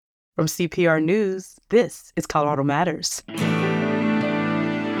From CPR News, this is Colorado Matters.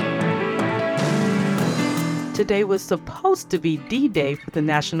 Today was supposed to be D-Day for the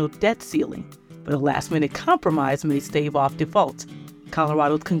national debt ceiling, but a last-minute compromise may stave off default.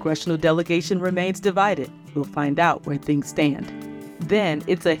 Colorado's congressional delegation remains divided. We'll find out where things stand. Then,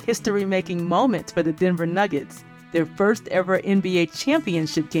 it's a history-making moment for the Denver Nuggets. Their first ever NBA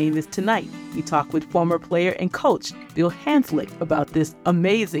championship game is tonight. We talk with former player and coach Bill Hanzlik about this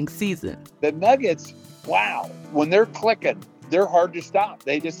amazing season. The Nuggets, wow, when they're clicking, they're hard to stop.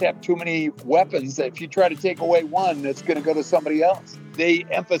 They just have too many weapons that if you try to take away one, it's going to go to somebody else. They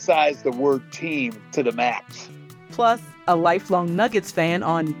emphasize the word team to the max. Plus, a lifelong Nuggets fan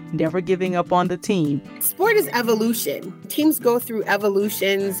on never giving up on the team. Sport is evolution. Teams go through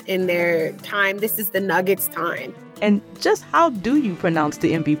evolutions in their time. This is the Nuggets' time. And just how do you pronounce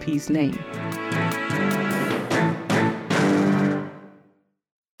the MVP's name?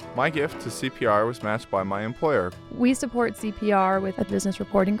 My gift to CPR was matched by my employer. We support CPR with a business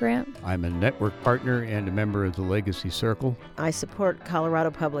reporting grant. I'm a network partner and a member of the Legacy Circle. I support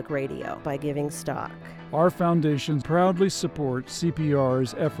Colorado Public Radio by giving stock. Our foundation proudly supports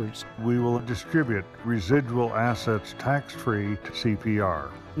CPR's efforts. We will distribute residual assets tax-free to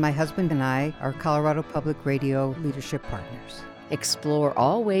CPR. My husband and I are Colorado Public Radio leadership partners. Explore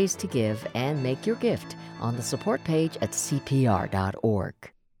all ways to give and make your gift on the support page at cpr.org.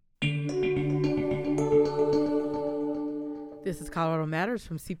 This is Colorado Matters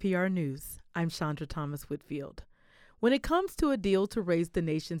from CPR News. I'm Chandra Thomas Whitfield. When it comes to a deal to raise the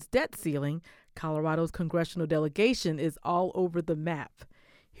nation's debt ceiling, Colorado's congressional delegation is all over the map.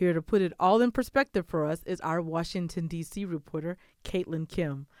 Here to put it all in perspective for us is our Washington, D.C. reporter, Caitlin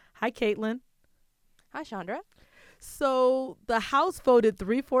Kim. Hi, Caitlin. Hi, Chandra. So the House voted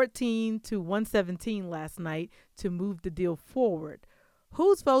 314 to 117 last night to move the deal forward.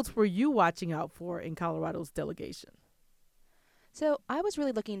 Whose votes were you watching out for in Colorado's delegation? So I was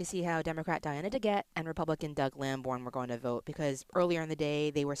really looking to see how Democrat Diana DeGette and Republican Doug Lamborn were going to vote because earlier in the day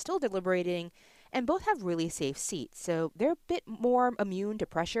they were still deliberating and both have really safe seats. So they're a bit more immune to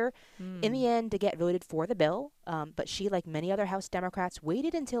pressure. In the end, DeGette voted for the bill, but she, like many other House Democrats,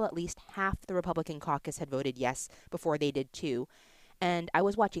 waited until at least half the Republican caucus had voted yes before they did too. And I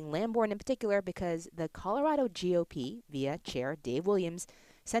was watching Lamborn in particular because the Colorado GOP, via Chair Dave Williams,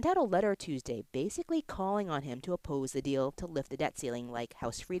 sent out a letter Tuesday basically calling on him to oppose the deal to lift the debt ceiling like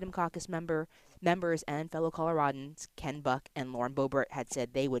House Freedom Caucus members and fellow Coloradans Ken Buck and Lauren Boebert had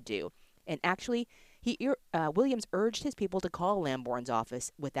said they would do. And actually, Williams urged his people to call Lamborn's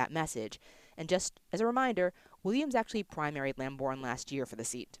office with that message. And just as a reminder, Williams actually primaried Lamborn last year for the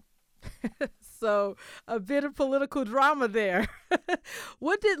seat. So a bit of political drama there.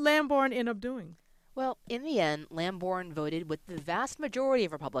 What did Lamborn end up doing? Well, in the end, Lamborn voted with the vast majority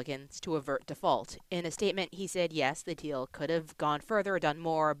of Republicans to avert default. In a statement, he said, yes, the deal could have gone further or done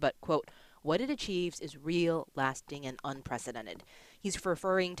more, but, quote, what it achieves is real, lasting, and unprecedented. He's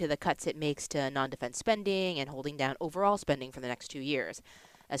referring to the cuts it makes to non-defense spending and holding down overall spending for the next 2 years.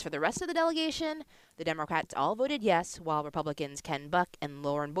 As for the rest of the delegation, the Democrats all voted yes, while Republicans Ken Buck and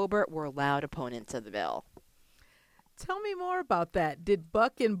Lauren Boebert were loud opponents of the bill. Tell me more about that. Did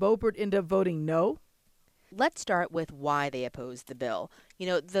Buck and Boebert end up voting no? Let's start with why they opposed the bill. You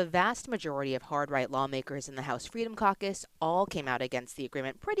know, the vast majority of hard-right lawmakers in the House Freedom Caucus all came out against the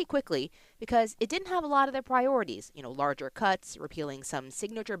agreement pretty quickly because it didn't have a lot of their priorities. You know, larger cuts, repealing some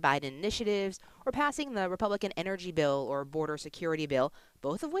signature Biden initiatives, or passing the Republican energy bill or border security bill,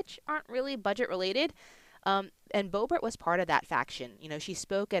 both of which aren't really budget-related. And Boebert was part of that faction. You know, she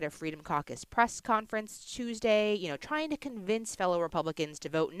spoke at a Freedom Caucus press conference Tuesday, trying to convince fellow Republicans to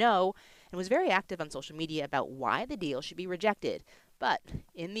vote no, and was very active on social media about why the deal should be rejected. But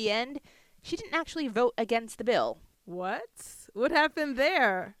in the end, she didn't actually vote against the bill. What? What happened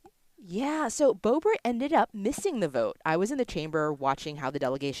there? Yeah, so Boebert ended up missing the vote. I was in the chamber watching how the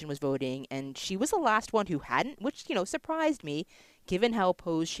delegation was voting, and she was the last one who hadn't, which, surprised me, given how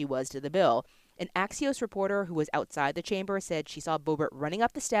opposed she was to the bill. An Axios reporter who was outside the chamber said she saw Boebert running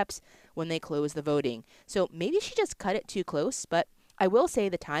up the steps when they closed the voting. So maybe she just cut it too close, but I will say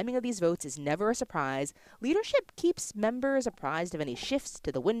the timing of these votes is never a surprise. Leadership keeps members apprised of any shifts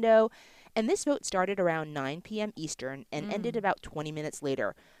to the window, and this vote started around 9 p.m. Eastern and ended about 20 minutes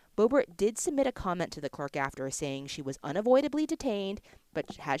later. Boebert did submit a comment to the clerk after, saying she was unavoidably detained,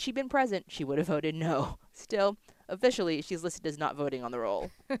 but had she been present, she would have voted no. Still, officially, she's listed as not voting on the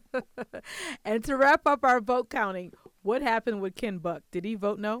roll. And to wrap up our vote counting, what happened with Ken Buck? Did he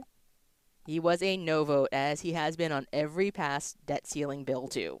vote no? He was a no vote, as he has been on every past debt ceiling bill,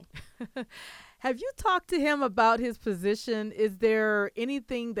 too. Have you talked to him about his position? Is there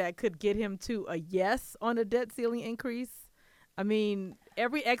anything that could get him to a yes on a debt ceiling increase? I mean,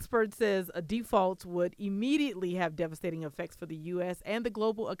 every expert says a default would immediately have devastating effects for the U.S. and the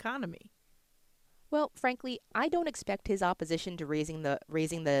global economy. Well, frankly, I don't expect his opposition to raising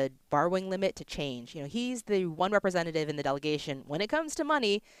the borrowing limit to change. He's the one representative in the delegation when it comes to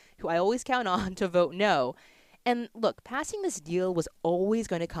money who I always count on to vote no. And look, passing this deal was always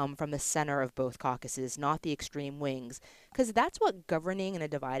going to come from the center of both caucuses, not the extreme wings, because that's what governing in a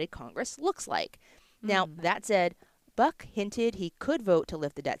divided Congress looks like. Now, that said, Buck hinted he could vote to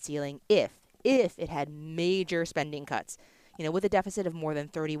lift the debt ceiling if it had major spending cuts. With a deficit of more than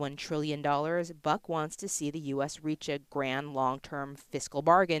 $31 trillion, Buck wants to see the U.S. reach a grand long-term fiscal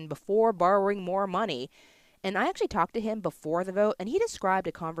bargain before borrowing more money. And I actually talked to him before the vote, and he described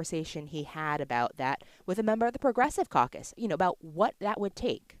a conversation he had about that with a member of the Progressive Caucus, about what that would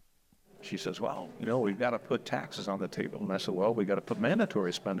take. She says, well, we've got to put taxes on the table. And I said, well, we've got to put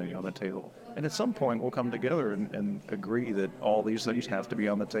mandatory spending on the table. And at some point, we'll come together and agree that all these things have to be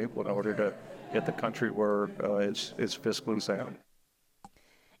on the table in order to get the country where it's fiscally sound.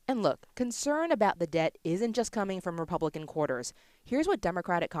 And look, concern about the debt isn't just coming from Republican quarters. Here's what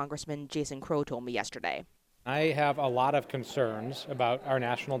Democratic Congressman Jason Crow told me yesterday. I have a lot of concerns about our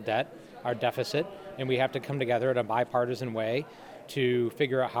national debt, our deficit, and we have to come together in a bipartisan way to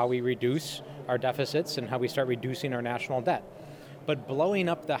figure out how we reduce our deficits and how we start reducing our national debt. But blowing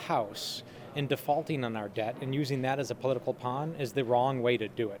up the House and defaulting on our debt and using that as a political pawn is the wrong way to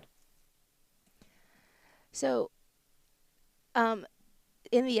do it. So,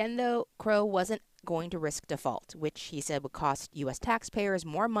 in the end, though, Crow wasn't going to risk default, which he said would cost U.S. taxpayers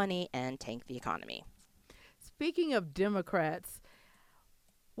more money and tank the economy. Speaking of Democrats,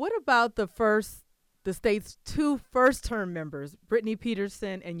 what about the state's two first-term members, Brittany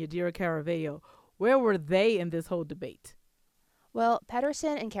Peterson and Yadira Caraveo? Where were they in this whole debate? Well,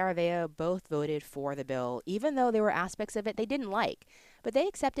 Pedersen and Caraveo both voted for the bill, even though there were aspects of it they didn't like. But they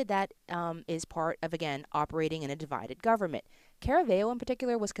accepted that is part of, again, operating in a divided government. Caraveo, in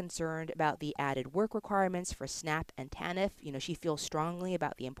particular, was concerned about the added work requirements for SNAP and TANF. She feels strongly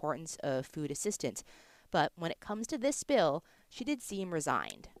about the importance of food assistance. But when it comes to this bill, she did seem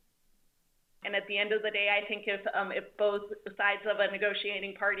resigned. And at the end of the day, I think if both sides of a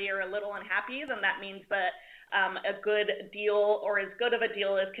negotiating party are a little unhappy, then that means that a good deal, or as good of a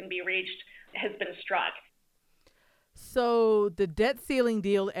deal as can be reached, has been struck. So the debt ceiling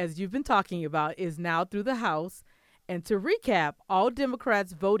deal, as you've been talking about, is now through the House. And to recap, all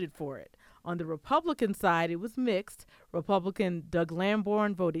Democrats voted for it. On the Republican side, it was mixed. Republican Doug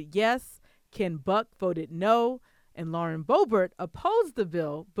Lamborn voted yes, Ken Buck voted no, and Lauren Boebert opposed the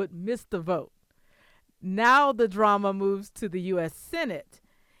bill but missed the vote. Now the drama moves to the U.S. Senate.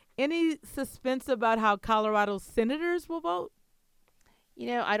 Any suspense about how Colorado senators will vote?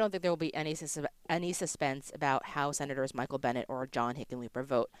 I don't think there will be any suspense about how Senators Michael Bennet or John Hickenlooper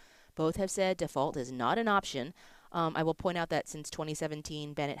vote. Both have said default is not an option. I will point out that since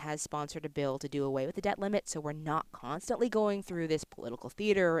 2017, Bennet has sponsored a bill to do away with the debt limit, so we're not constantly going through this political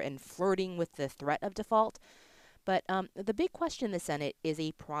theater and flirting with the threat of default. But the big question in the Senate is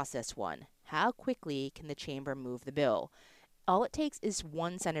a process one. How quickly can the chamber move the bill? All it takes is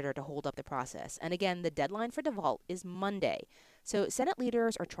one senator to hold up the process. And again, the deadline for default is Monday. So Senate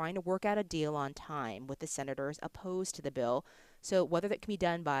leaders are trying to work out a deal on time with the senators opposed to the bill. So whether that can be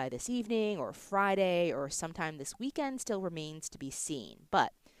done by this evening or Friday or sometime this weekend still remains to be seen.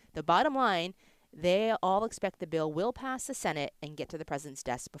 But the bottom line, they all expect the bill will pass the Senate and get to the president's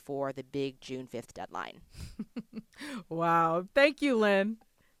desk before the big June 5th deadline. Wow. Thank you, Lynn.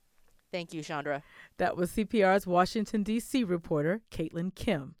 Thank you, Chandra. That was CPR's Washington, D.C. reporter, Caitlin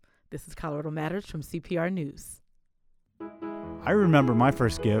Kim. This is Colorado Matters from CPR News. I remember my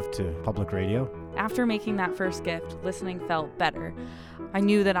first gift to public radio. After making that first gift, listening felt better. I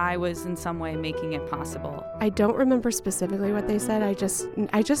knew that I was in some way making it possible. I don't remember specifically what they said. I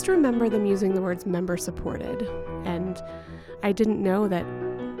just remember them using the words member supported. And I didn't know that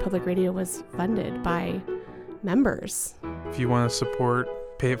public radio was funded by members. If you want to support,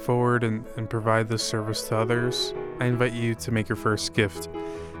 pay it forward, and provide this service to others, I invite you to make your first gift.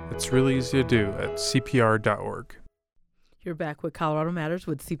 It's really easy to do at cpr.org. You're back with Colorado Matters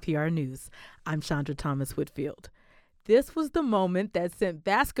with CPR News. I'm Chandra Thomas Whitfield. This was the moment that sent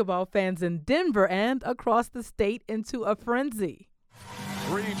basketball fans in Denver and across the state into a frenzy.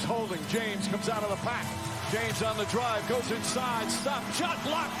 Reeves holding. James comes out of the pack. James on the drive, goes inside, stop, shot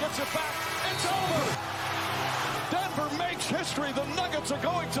blocked, gets it back. It's over. Denver makes history. The Nuggets are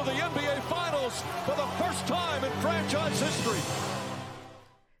going to the NBA Finals for the first time in franchise history.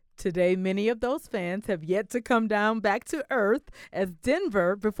 Today, many of those fans have yet to come down back to earth as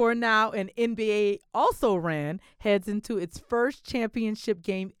Denver, before now an NBA also ran, heads into its first championship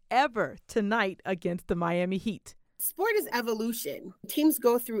game ever tonight against the Miami Heat. Sport is evolution. Teams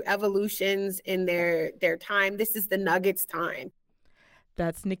go through evolutions in their time. This is the Nuggets' time.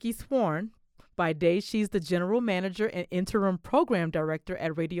 That's Nikki Swarn. By day, she's the general manager and interim program director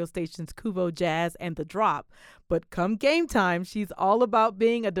at radio stations Kuvo Jazz and The Drop. But come game time, she's all about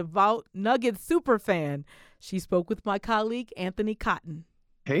being a devout Nuggets superfan. She spoke with my colleague, Anthony Cotton.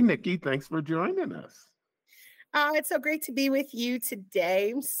 Hey, Nikki, thanks for joining us. It's so great to be with you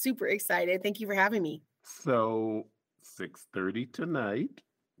today. I'm super excited. Thank you for having me. So, 6:30 tonight.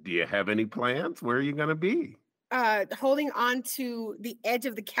 Do you have any plans? Where are you going to be? Holding on to the edge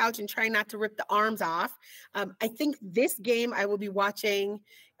of the couch and trying not to rip the arms off. I think this game I will be watching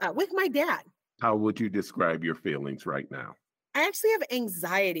with my dad. How would you describe your feelings right now? I actually have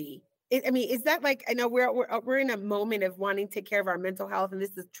anxiety. Is that like, I know we're in a moment of wanting to take care of our mental health, and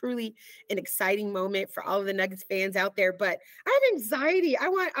this is truly an exciting moment for all of the Nuggets fans out there, but I have anxiety. I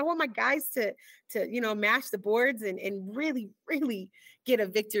want my guys to mash the boards and really, really get a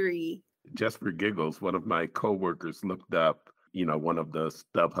victory. Just for giggles, one of my coworkers looked up, one of the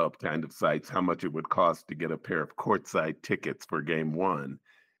StubHub kind of sites, how much it would cost to get a pair of courtside tickets for game one.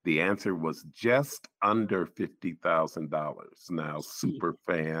 The answer was just under $50,000. Now,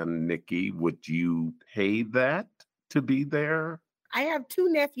 superfan Nikki, would you pay that to be there? I have 2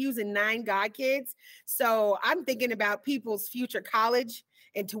 nephews and 9 godkids. So I'm thinking about people's future college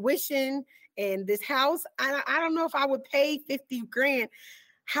and tuition and this house. I don't know if I would pay $50,000.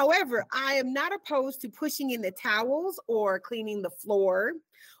 However, I am not opposed to pushing in the towels or cleaning the floor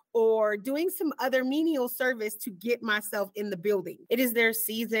or doing some other menial service to get myself in the building. It is their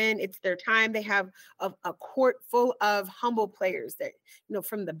season. It's their time. They have a court full of humble players that,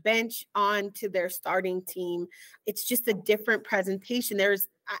 from the bench on to their starting team. It's just a different presentation.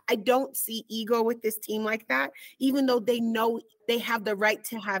 I don't see ego with this team like that, even though they know they have the right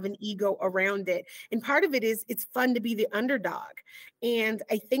to have an ego around it. And part of it is it's fun to be the underdog. And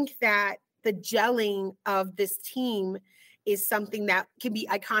I think that the gelling of this team is something that can be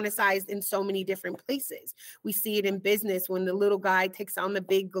iconicized in so many different places. We see it in business when the little guy takes on the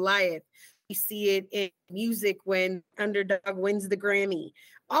big Goliath. We see it in music when underdog wins the Grammy.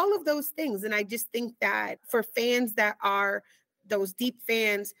 All of those things. And I just think that for fans that are those deep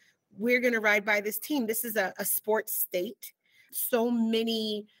fans, we're going to ride by this team. This is a sports state. So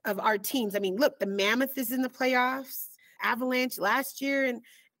many of our teams. Look, the Mammoth is in the playoffs, Avalanche last year,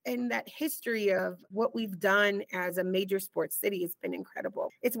 and that history of what we've done as a major sports city has been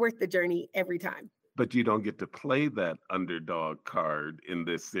incredible. It's worth the journey every time. But you don't get to play that underdog card in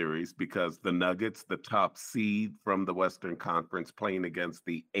this series because the Nuggets, the top seed from the Western Conference, playing against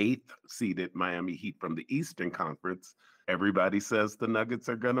the 8th seeded Miami Heat from the Eastern Conference, everybody says the Nuggets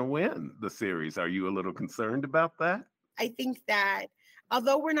are going to win the series. Are you a little concerned about that? I think that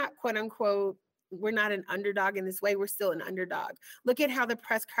although we're not, quote unquote, we're not an underdog in this way, we're still an underdog. Look at how the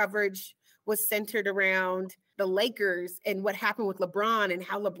press coverage was centered around the Lakers and what happened with LeBron and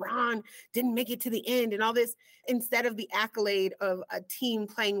how LeBron didn't make it to the end and all this, instead of the accolade of a team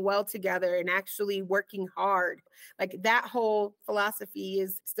playing well together and actually working hard. Like that whole philosophy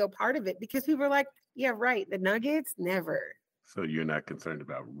is still part of it because people are like, yeah, right. The Nuggets, never. So you're not concerned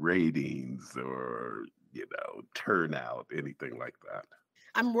about ratings or, turnout, anything like that?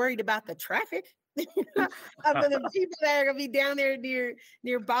 I'm worried about the traffic. Of the people that are going to be down there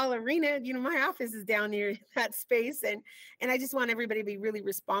near Ball Arena. My office is down near that space. And I just want everybody to be really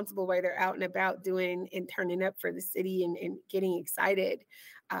responsible while they're out and about doing and turning up for the city and getting excited.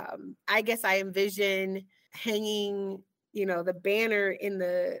 I guess I envision hanging, the banner in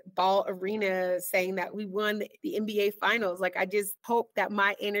the Ball Arena saying that we won the NBA Finals. Like, I just hope that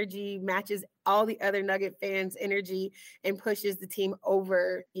my energy matches all the other Nugget fans' energy and pushes the team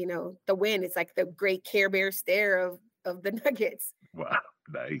over, the win. It's like the great Care Bear stare of the Nuggets. Wow,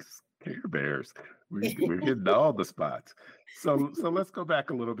 nice. Care Bears. We're hitting all the spots. So let's go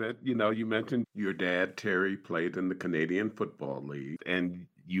back a little bit. You mentioned your dad, Terry, played in the Canadian Football League, and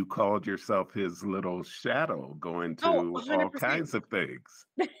you called yourself his little shadow going to all kinds of things.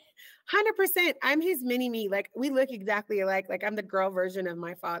 100%. I'm his mini-me. Like, we look exactly alike. Like, I'm the girl version of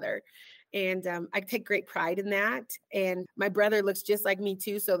my father. And I take great pride in that. And my brother looks just like me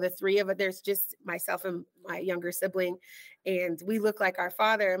too. So the three of us, there's just myself and my younger sibling, and we look like our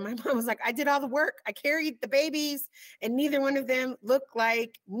father. And my mom was like, I did all the work. I carried the babies, and neither one of them looked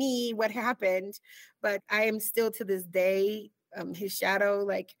like me. What happened? But I am still to this day his shadow.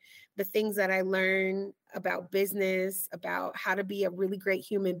 Like, the things that I learn about business, about how to be a really great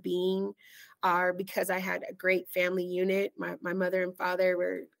human being, are because I had a great family unit. My mother and father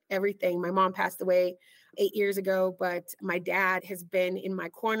were everything. My mom passed away 8 years ago, but my dad has been in my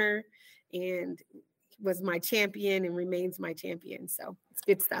corner and was my champion and remains my champion. So it's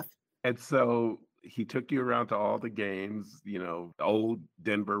good stuff. And so he took you around to all the games, old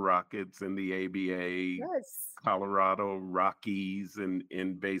Denver Rockets in the ABA, yes, Colorado Rockies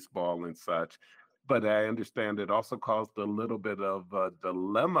in baseball and such. But I understand it also caused a little bit of a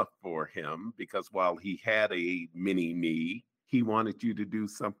dilemma for him, because while he had a mini me, he wanted you to do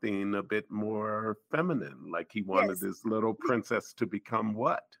something a bit more feminine. Like he wanted this little princess to become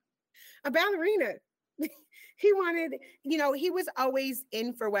what? A ballerina. He wanted, he was always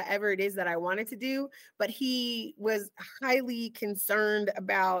in for whatever it is that I wanted to do, but he was highly concerned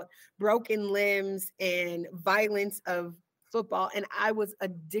about broken limbs and violence of football. And I was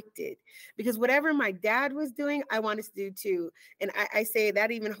addicted because whatever my dad was doing, I wanted to do too. And I say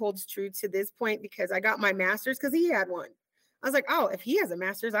that even holds true to this point, because I got my master's because he had one. I was like, oh, if he has a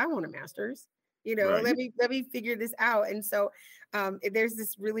master's, I want a master's. Right. Let me figure this out. And so there's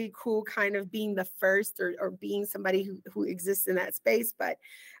this really cool kind of being the first or being somebody who exists in that space. But,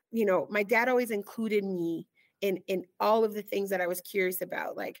 my dad always included me in all of the things that I was curious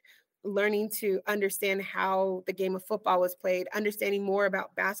about, like learning to understand how the game of football was played, understanding more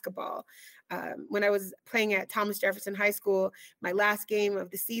about basketball. When I was playing at Thomas Jefferson High School, my last game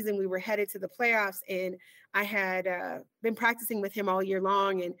of the season, we were headed to the playoffs, and I had been practicing with him all year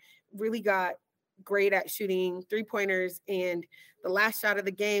long and really got great at shooting 3-pointers. And the last shot of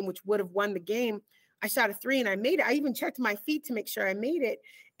the game, which would have won the game, I shot a 3 and I made it. I even checked my feet to make sure I made it.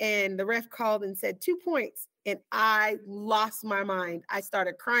 And the ref called and said 2 points. And I lost my mind. I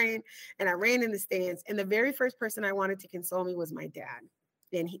started crying and I ran in the stands. And the very first person I wanted to console me was my dad.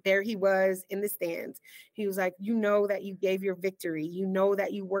 And there he was in the stands. He was like, that you gave your victory.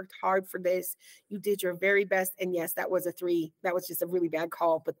 That you worked hard for this. You did your very best. And yes, that was a 3. That was just a really bad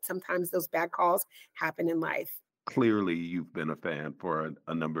call. But sometimes those bad calls happen in life. Clearly, you've been a fan for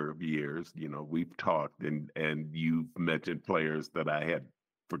a number of years. We've talked and you've mentioned players that I had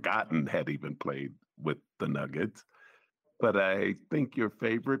forgotten had even played with the Nuggets. But I think your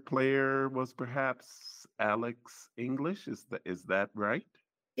favorite player was perhaps Alex English. Is that right?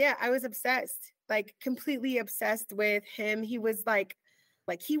 Yeah, I was obsessed, like completely obsessed with him. He was like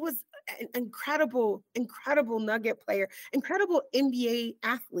he was an incredible Nugget player, incredible NBA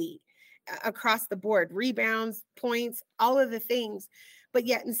athlete across the board, rebounds, points, all of the things, but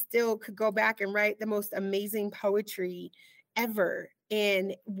yet and still could go back and write the most amazing poetry ever,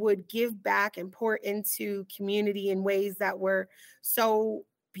 and would give back and pour into community in ways that were so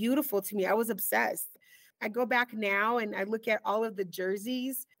beautiful to me. I was obsessed. I go back now and I look at all of the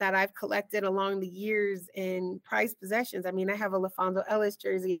jerseys that I've collected along the years in prized possessions. I mean, I have a LaFonso Ellis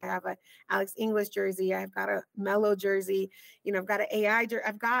jersey. I have a Alex English jersey. I've got a Melo jersey. I've got an AI jersey.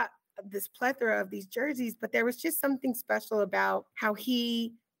 I've got this plethora of these jerseys, but there was just something special about how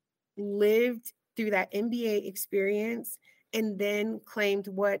he lived through that NBA experience and then claimed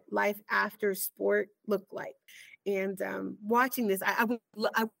what life after sport looked like. And watching this, I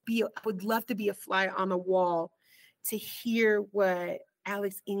would love to be a fly on the wall to hear what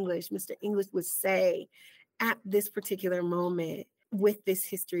Alex English, Mr. English, would say at this particular moment with this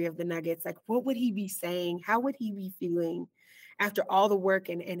history of the Nuggets. Like, what would he be saying? How would he be feeling after all the work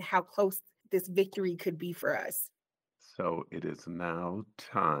and how close this victory could be for us? So it is now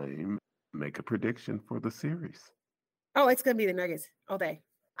time to make a prediction for the series. Oh, it's going to be the Nuggets all day.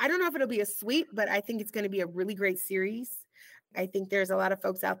 I don't know if it'll be a sweep, but I think it's going to be a really great series. I think there's a lot of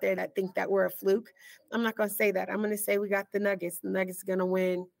folks out there that think that we're a fluke. I'm not going to say that. I'm going to say we got the Nuggets. The Nuggets are going to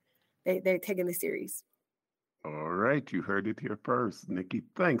win. They're taking the series. All right. You heard it here first. Nikki,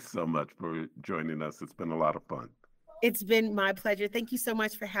 thanks so much for joining us. It's been a lot of fun. It's been my pleasure. Thank you so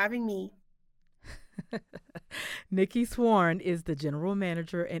much for having me. Nikki Swarn is the general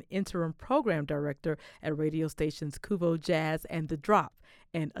manager and interim program director at radio stations Kuvo Jazz and The Drop,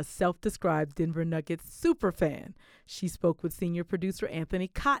 and a self-described Denver Nuggets superfan. She spoke with senior producer Anthony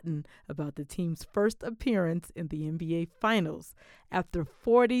Cotton about the team's first appearance in the NBA Finals after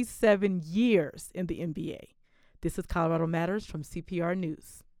 47 years in the NBA. This is Colorado Matters from CPR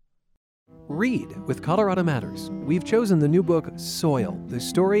News. Read with Colorado Matters. We've chosen the new book, Soil, the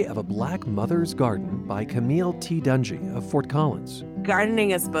story of a Black mother's garden by Camille T. Dungy of Fort Collins.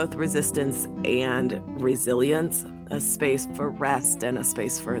 Gardening is both resistance and resilience, a space for rest and a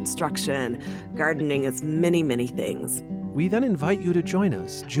space for instruction. Gardening is many, many things. We then invite you to join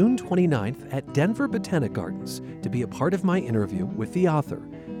us June 29th at Denver Botanic Gardens to be a part of my interview with the author.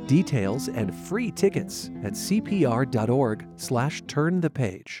 Details and free tickets at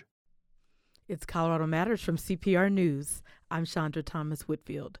cpr.org/turnthepage. It's Colorado Matters from CPR News. I'm Chandra Thomas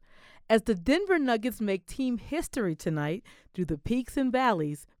Whitfield. As the Denver Nuggets make team history tonight through the peaks and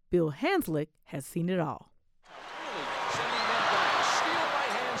valleys, Bill Hanzlik has seen it all. Sending them back. Steal by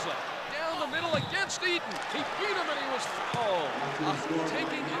Hanzlik. Down the middle against Eaton. He beat him and he was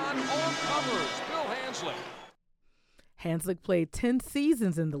taking on all comers. Bill Hanzlik. Hanzlik played 10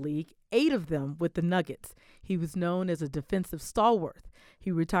 seasons in the league, 8 of them with the Nuggets. He was known as a defensive stalwart. He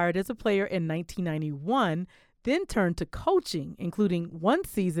retired as a player in 1991, then turned to coaching, including one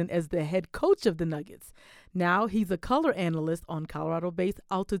season as the head coach of the Nuggets. Now he's a color analyst on Colorado-based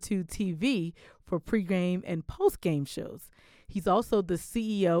Altitude TV for pregame and postgame shows. He's also the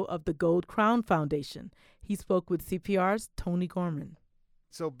CEO of the Gold Crown Foundation. He spoke with CPR's Tony Gorman.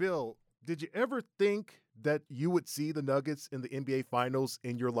 So, Bill, did you ever think that you would see the Nuggets in the NBA Finals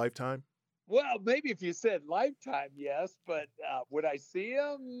in your lifetime? Well, maybe if you said lifetime, yes, but would I see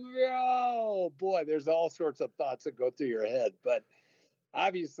them? Oh, boy, there's all sorts of thoughts that go through your head. But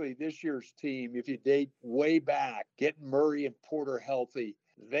obviously, this year's team, if you date way back, getting Murray and Porter healthy,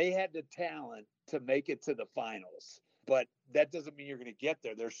 they had the talent to make it to the finals. But that doesn't mean you're going to get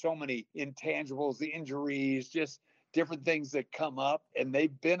there. There's so many intangibles, the injuries, just different things that come up, and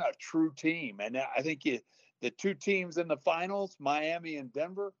they've been a true team. And I think the two teams in the finals, Miami and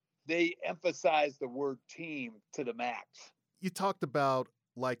Denver, they emphasize the word team to the max. You talked about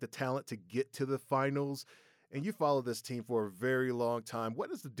like the talent to get to the finals, and you followed this team for a very long time.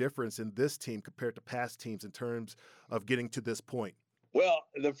 What is the difference in this team compared to past teams in terms of getting to this point? Well,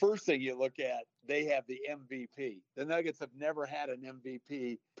 the first thing you look at, they have the MVP. The Nuggets have never had an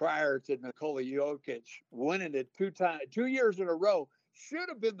MVP prior to Nikola Jokic winning it 2 years in a row. Should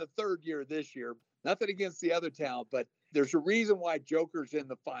have been the third year this year. Nothing against the other talent, but there's a reason why Joker's in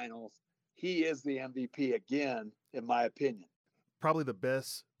the finals. He is the MVP again, in my opinion. Probably the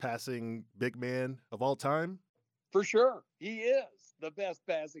best passing big man of all time? For sure. He is the best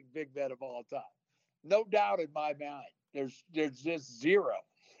passing big man of all time. No doubt in my mind. There's just zero.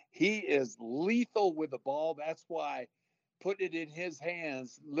 He is lethal with the ball. That's why putting it in his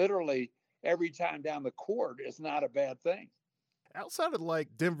hands literally every time down the court is not a bad thing. Outside of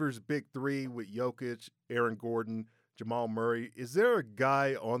like Denver's big three with Jokic, Aaron Gordon, Jamal Murray, is there a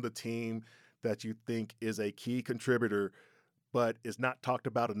guy on the team that you think is a key contributor but is not talked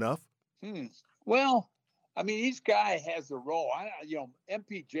about enough? Well, I mean, each guy has a role.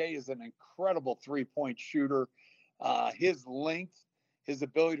 MPJ is an incredible three-point shooter. His length, his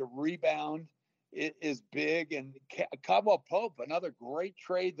ability to rebound is big. And Caldwell Pope, another great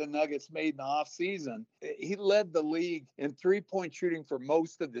trade the Nuggets made in the offseason. He led the league in three-point shooting for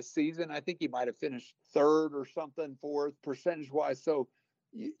most of the season. I think he might have finished third or something, fourth, percentage-wise. So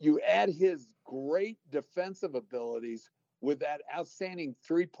you add his great defensive abilities with that outstanding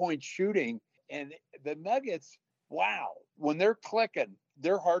three-point shooting. And the Nuggets, wow, when they're clicking,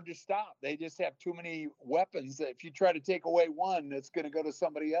 they're hard to stop. They just have too many weapons that if you try to take away one, it's going to go to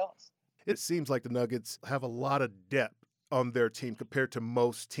somebody else. It seems like the Nuggets have a lot of depth on their team compared to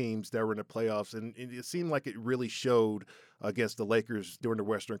most teams that were in the playoffs. And it seemed like it really showed against the Lakers during the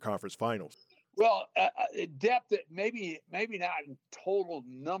Western Conference Finals. Well, depth, maybe not in total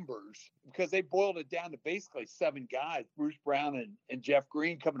numbers, because they boiled it down to basically 7 guys, Bruce Brown and Jeff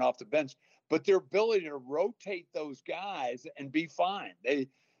Green coming off the bench. But their ability to rotate those guys and be fine.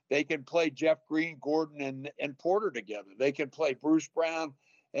 They can play Jeff Green, Gordon, and Porter together. They can play Bruce Brown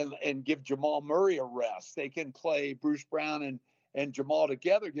and give Jamal Murray a rest. They can play Bruce Brown and Jamal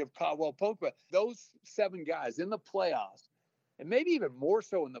together, give Caldwell Pope. Those 7 guys in the playoffs, and maybe even more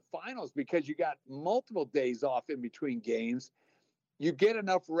so in the finals, because you got multiple days off in between games, you get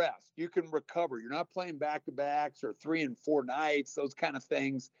enough rest. You can recover. You're not playing back-to-backs or 3 and 4 nights, those kind of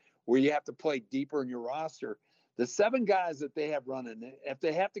things where you have to play deeper in your roster. The 7 guys that they have running, if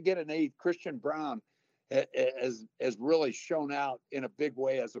they have to get an 8th, Christian Brown has really shown out in a big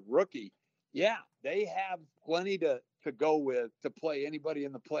way as a rookie. Yeah, they have plenty to go with to play anybody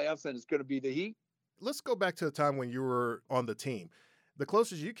in the playoffs, and it's going to be the Heat. Let's go back to the time when you were on the team. The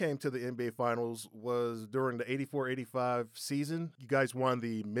closest you came to the NBA Finals was during the 84-85 season. You guys won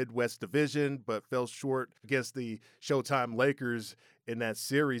the Midwest Division, but fell short against the Showtime Lakers in that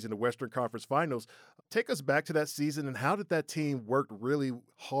series in the Western Conference Finals. Take us back to that season, and how did that team work really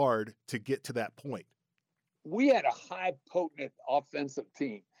hard to get to that point? We had a high, potent offensive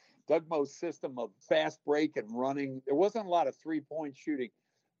team. Doug Moe's system of fast break and running, there wasn't a lot of three-point shooting.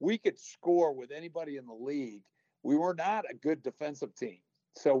 We could score with anybody in the league. We were not a good defensive team.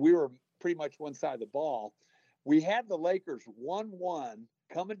 So we were pretty much one side of the ball. We had the Lakers 1-1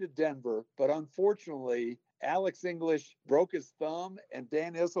 coming to Denver, but unfortunately, Alex English broke his thumb and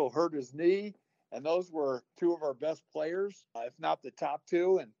Dan Issel hurt his knee. And those were two of our best players, if not the top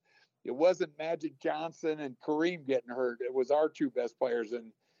two. And it wasn't Magic Johnson and Kareem getting hurt. It was our two best players.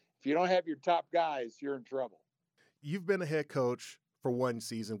 And if you don't have your top guys, you're in trouble. You've been a head coach for one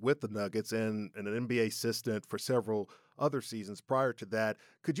season with the Nuggets and an NBA assistant for several other seasons prior to that.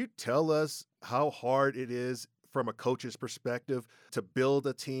 Could you tell us how hard it is from a coach's perspective to build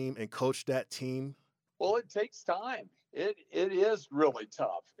a team and coach that team? Well, it takes time. It is really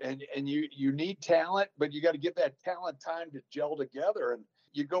tough, and you need talent, but you got to give that talent time to gel together. And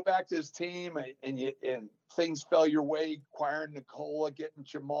you go back to this team, and things fell your way. Acquiring Nicola, getting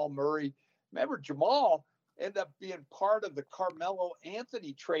Jamal Murray. Remember, Jamal ended up being part of the Carmelo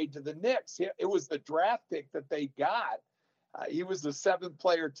Anthony trade to the Knicks. It was the draft pick that they got. He was the seventh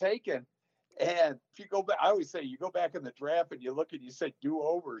player taken. And if you go back, I always say you go back in the draft and you look and you say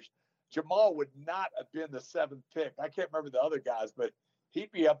do-overs. Jamal would not have been the seventh pick. I can't remember the other guys, but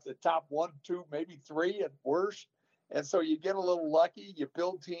he'd be up the top 1, 2, maybe 3 at worst. And so you get a little lucky. You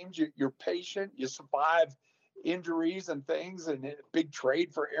build teams. You're patient. You survive injuries and things. And a big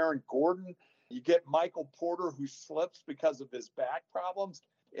trade for Aaron Gordon. You get Michael Porter, who slips because of his back problems,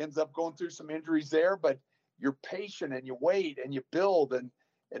 ends up going through some injuries there. But you're patient and you wait and you build. And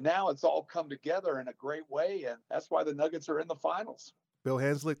now it's all come together in a great way. And that's why the Nuggets are in the finals. Bill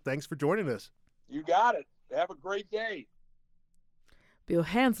Hanzlik, thanks for joining us. You got it. Have a great day. Bill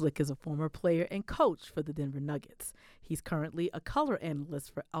Hanzlik is a former player and coach for the Denver Nuggets. He's currently a color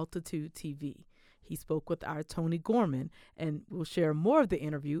analyst for Altitude TV. He spoke with our Tony Gorman, and we'll share more of the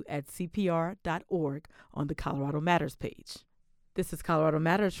interview at CPR.org on the Colorado Matters page. This is Colorado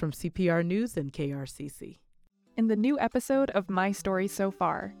Matters from CPR News and KRCC. In the new episode of My Story So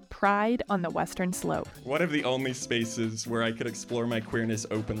Far, Pride on the Western Slope. One of the only spaces where I could explore my queerness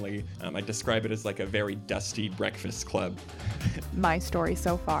openly. I describe it as like a very dusty breakfast club. My Story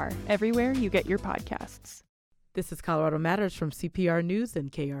So Far, everywhere you get your podcasts. This is Colorado Matters from CPR News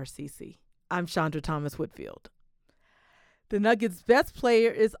and KRCC. I'm Chandra Thomas Whitfield. The Nuggets' best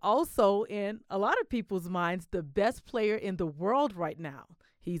player is also, in a lot of people's minds, the best player in the world right now.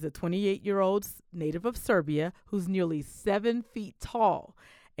 He's a 28-year-old native of Serbia who's nearly 7 feet tall.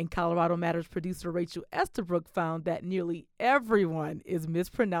 And Colorado Matters producer Rachel Estabrook found that nearly everyone is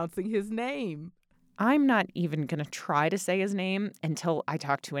mispronouncing his name. I'm not even going to try to say his name until I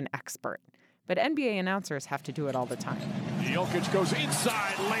talk to an expert. But NBA announcers have to do it all the time. Jokic goes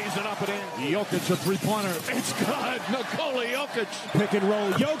inside, lays it up and in. Jokic, a three-pointer. It's good. Nikola Jokic. Pick and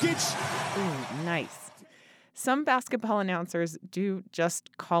roll. Jokic. Ooh, nice. Some basketball announcers do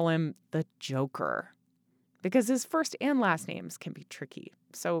just call him the Joker because his first and last names can be tricky.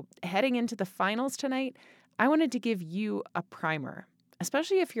 So heading into the finals tonight, I wanted to give you a primer,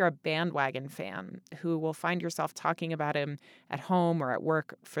 especially if you're a bandwagon fan who will find yourself talking about him at home or at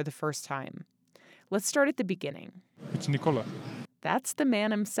work for the first time. Let's start at the beginning. It's Nikola. That's the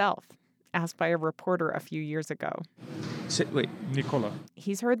man himself, asked by a reporter a few years ago. Wait, Nikola.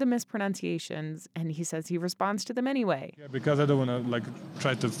 He's heard the mispronunciations, and he says he responds to them anyway. Yeah, because I don't want to,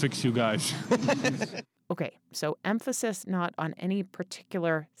 try to fix you guys. Okay, so emphasis not on any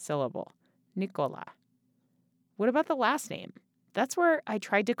particular syllable. Nikola. What about the last name? That's where I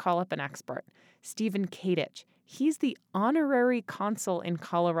tried to call up an expert, Stephen Kadic. He's the honorary consul in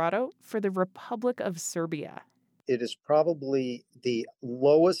Colorado for the Republic of Serbia. It is probably the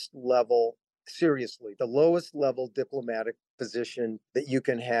lowest level, seriously, the lowest level diplomatic position that you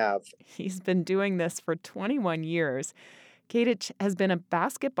can have. He's been doing this for 21 years. Kadic has been a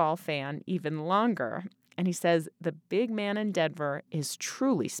basketball fan even longer, and he says the big man in Denver is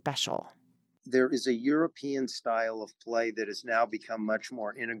truly special. There is a European style of play that has now become much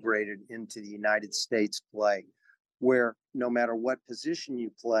more integrated into the United States play, where no matter what position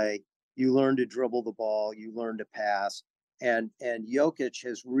you play, you learn to dribble the ball, you learn to pass. And Jokic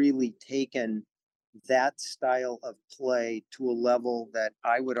has really taken that style of play to a level that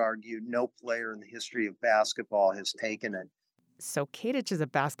I would argue no player in the history of basketball has taken it. So Kadic is a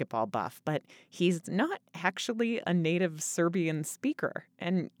basketball buff, but he's not actually a native Serbian speaker.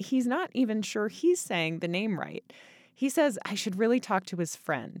 And he's not even sure he's saying the name right. He says I should really talk to his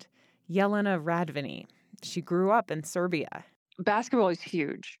friend, Jelena Radvini. She grew up in Serbia. Basketball is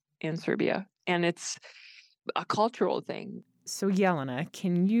huge in Serbia, and it's a cultural thing. So Jelena,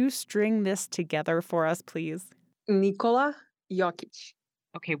 can you string this together for us, please? Nikola Jokic.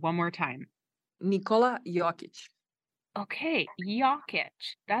 Okay, one more time. Nikola Jokic. Okay, Jokic.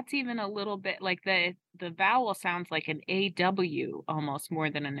 That's even a little bit like the vowel sounds like an AW almost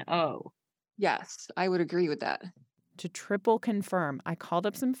more than an O. Yes, I would agree with that. to triple confirm, I called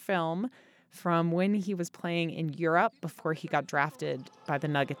up some film from when he was playing in Europe before he got drafted by the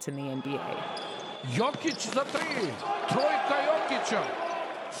Nuggets in the NBA. Jokic za 3. Trojka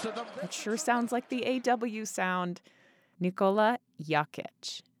Jokića. It sure sounds like the AW sound. Nikola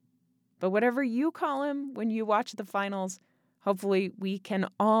Jokic. But whatever you call him when you watch the finals, hopefully we can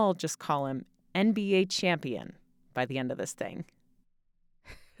all just call him NBA champion by the end of this thing.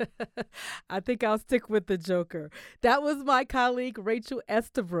 I think I'll stick with the Joker. That was my colleague Rachel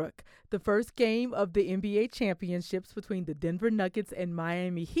Estabrook. The first game of the NBA championships between the Denver Nuggets and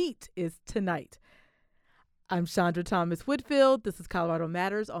Miami Heat is tonight. I'm Chandra Thomas Whitfield. This is Colorado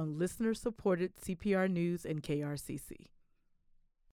Matters on listener-supported CPR News and KRCC.